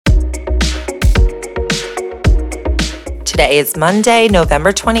Today is Monday,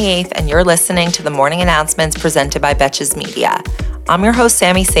 November 28th, and you're listening to the Morning Announcements presented by Betches Media. I'm your host,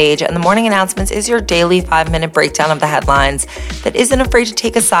 Sammy Sage, and the Morning Announcements is your daily 5-minute breakdown of the headlines that isn't afraid to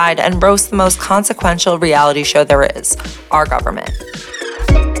take a side and roast the most consequential reality show there is, our government.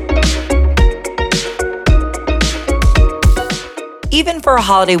 Even for a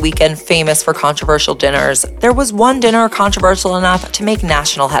holiday weekend famous for controversial dinners, there was one dinner controversial enough to make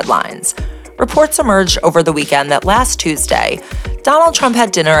national headlines. Reports emerged over the weekend that last Tuesday, Donald Trump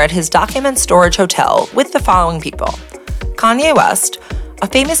had dinner at his document storage hotel with the following people: Kanye West, a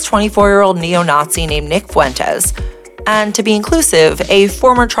famous 24-year-old neo-Nazi named Nick Fuentes, and, to be inclusive, a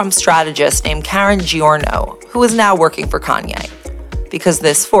former Trump strategist named Karen Giorno, who is now working for Kanye. Because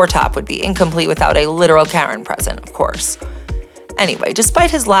this four-top would be incomplete without a literal Karen present, of course. Anyway, despite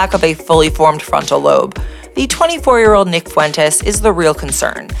his lack of a fully formed frontal lobe, the 24-year-old Nick Fuentes is the real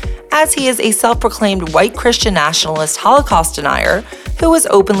concern, as he is a self-proclaimed white Christian nationalist Holocaust denier who is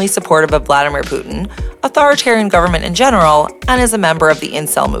openly supportive of Vladimir Putin, authoritarian government in general, and is a member of the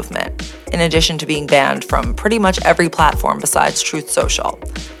incel movement, in addition to being banned from pretty much every platform besides Truth Social.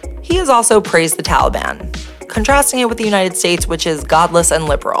 He has also praised the Taliban, contrasting it with the United States, which is godless and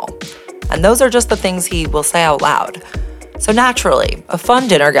liberal. And those are just the things he will say out loud. So naturally, a fun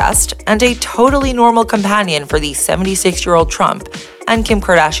dinner guest and a totally normal companion for the 76-year-old Trump and Kim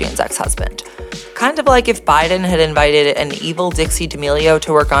Kardashian's ex-husband. Kind of like if Biden had invited an evil Dixie D'Amelio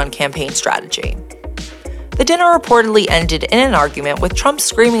to work on campaign strategy. The dinner reportedly ended in an argument with Trump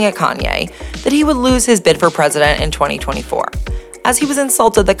screaming at Kanye that he would lose his bid for president in 2024, as he was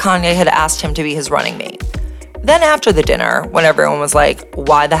insulted that Kanye had asked him to be his running mate. Then after the dinner, when everyone was like,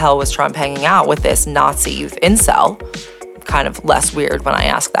 why the hell was Trump hanging out with this Nazi youth incel? Kind of less weird when I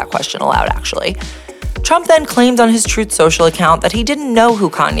ask that question aloud, actually. Trump then claimed on his Truth Social account that he didn't know who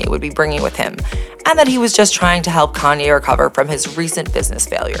Kanye would be bringing with him, and that he was just trying to help Kanye recover from his recent business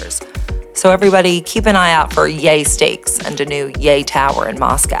failures. So everybody keep an eye out for Ye Steaks and a new Ye Tower in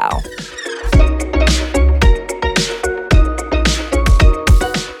Moscow.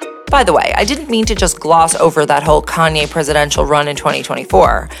 By the way, I didn't mean to just gloss over that whole Kanye presidential run in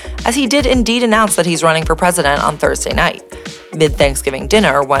 2024, as he did indeed announce that he's running for president on Thursday night, mid-Thanksgiving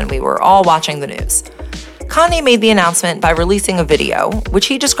dinner when we were all watching the news. Kanye made the announcement by releasing a video, which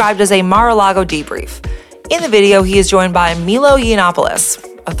he described as a Mar-a-Lago debrief. In the video, he is joined by Milo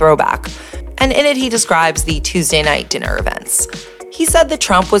Yiannopoulos, a throwback, and in it he describes the Tuesday night dinner events. He said that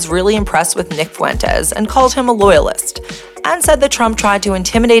Trump was really impressed with Nick Fuentes and called him a loyalist, and said that Trump tried to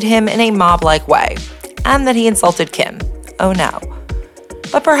intimidate him in a mob-like way, and that he insulted Kim. Oh no.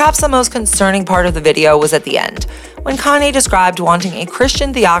 But perhaps the most concerning part of the video was at the end, when Kanye described wanting a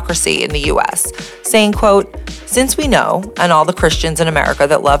Christian theocracy in the US, saying, quote, "Since we know, and all the Christians in America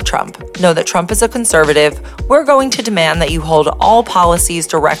that love Trump, know that Trump is a conservative, we're going to demand that you hold all policies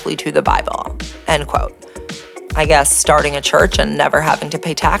directly to the Bible," end quote. I guess starting a church and never having to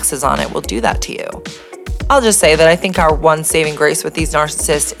pay taxes on it will do that to you. I'll just say that I think our one saving grace with these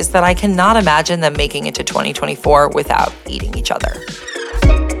narcissists is that I cannot imagine them making it to 2024 without eating each other.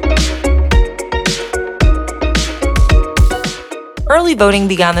 Early voting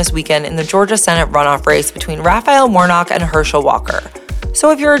began this weekend in the Georgia Senate runoff race between Raphael Warnock and Herschel Walker.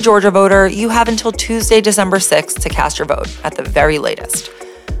 So if you're a Georgia voter, you have until Tuesday, December 6th to cast your vote, at the very latest.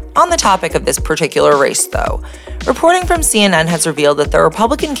 On the topic of this particular race, though, reporting from CNN has revealed that the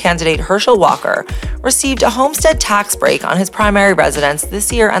Republican candidate Herschel Walker received a homestead tax break on his primary residence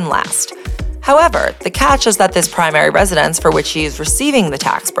this year and last. However, the catch is that this primary residence for which he is receiving the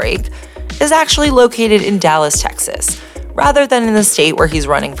tax break is actually located in Dallas, Texas, rather than in the state where he's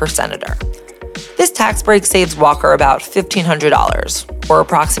running for senator. This tax break saves Walker about $1,500, or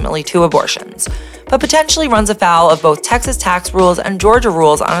approximately 2 abortions, but potentially runs afoul of both Texas tax rules and Georgia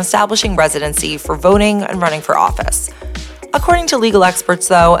rules on establishing residency for voting and running for office. According to legal experts,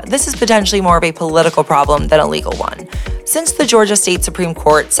 though, this is potentially more of a political problem than a legal one, since the Georgia State Supreme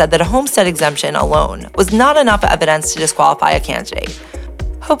Court said that a homestead exemption alone was not enough evidence to disqualify a candidate.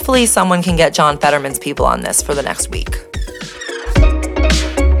 Hopefully someone can get John Fetterman's people on this for the next week.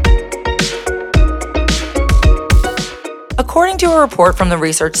 According to a report from the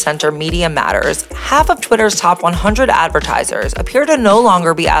research center Media Matters, half of Twitter's top 100 advertisers appear to no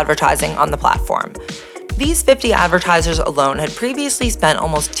longer be advertising on the platform. These 50 advertisers alone had previously spent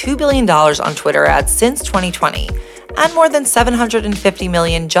almost $2 billion on Twitter ads since 2020, and more than $750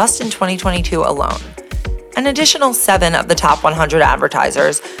 million just in 2022 alone. An additional 7 of the top 100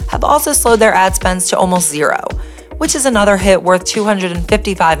 advertisers have also slowed their ad spends to almost zero, which is another hit worth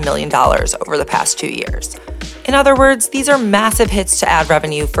 $255 million over the past 2 years. In other words, these are massive hits to ad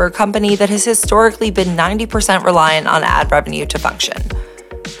revenue for a company that has historically been 90% reliant on ad revenue to function.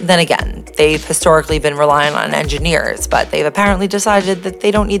 Then again, they've historically been reliant on engineers, but they've apparently decided that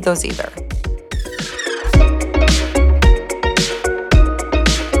they don't need those either.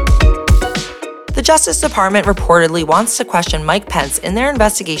 The Justice Department reportedly wants to question Mike Pence in their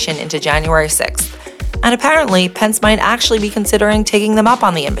investigation into January 6th, and apparently Pence might actually be considering taking them up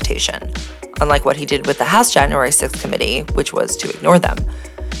on the invitation, unlike what he did with the House January 6th committee, which was to ignore them.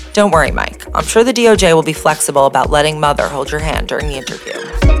 Don't worry, Mike. I'm sure the DOJ will be flexible about letting Mother hold your hand during the interview.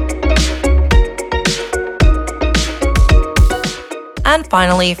 And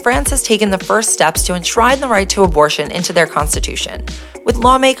finally, France has taken the first steps to enshrine the right to abortion into their constitution, with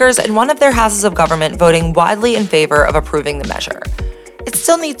lawmakers in one of their houses of government voting widely in favor of approving the measure. It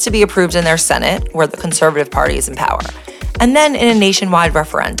still needs to be approved in their Senate, where the Conservative Party is in power, and then in a nationwide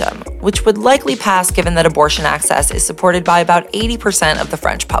referendum, which would likely pass given that abortion access is supported by about 80% of the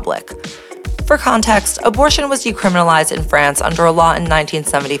French public. For context, abortion was decriminalized in France under a law in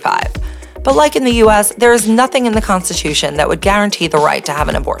 1975. But like in the US, there is nothing in the Constitution that would guarantee the right to have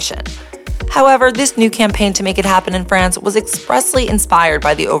an abortion. However, this new campaign to make it happen in France was expressly inspired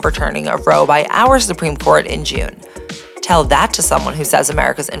by the overturning of Roe by our Supreme Court in June. Tell that to someone who says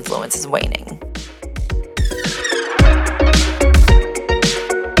America's influence is waning.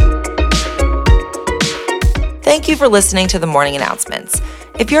 Thank you for listening to the morning announcements.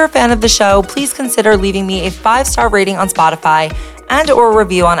 If you're a fan of the show, please consider leaving me a 5-star rating on Spotify and/or a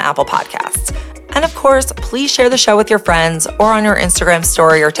review on Apple Podcasts. And of course, please share the show with your friends or on your Instagram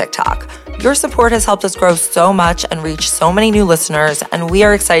story or TikTok. Your support has helped us grow so much and reach so many new listeners, and we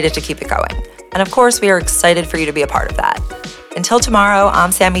are excited to keep it going. And of course, we are excited for you to be a part of that. Until tomorrow,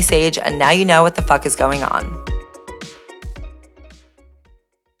 I'm Sammy Sage, and now you know what the fuck is going on.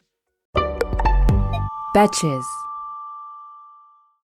 Betches.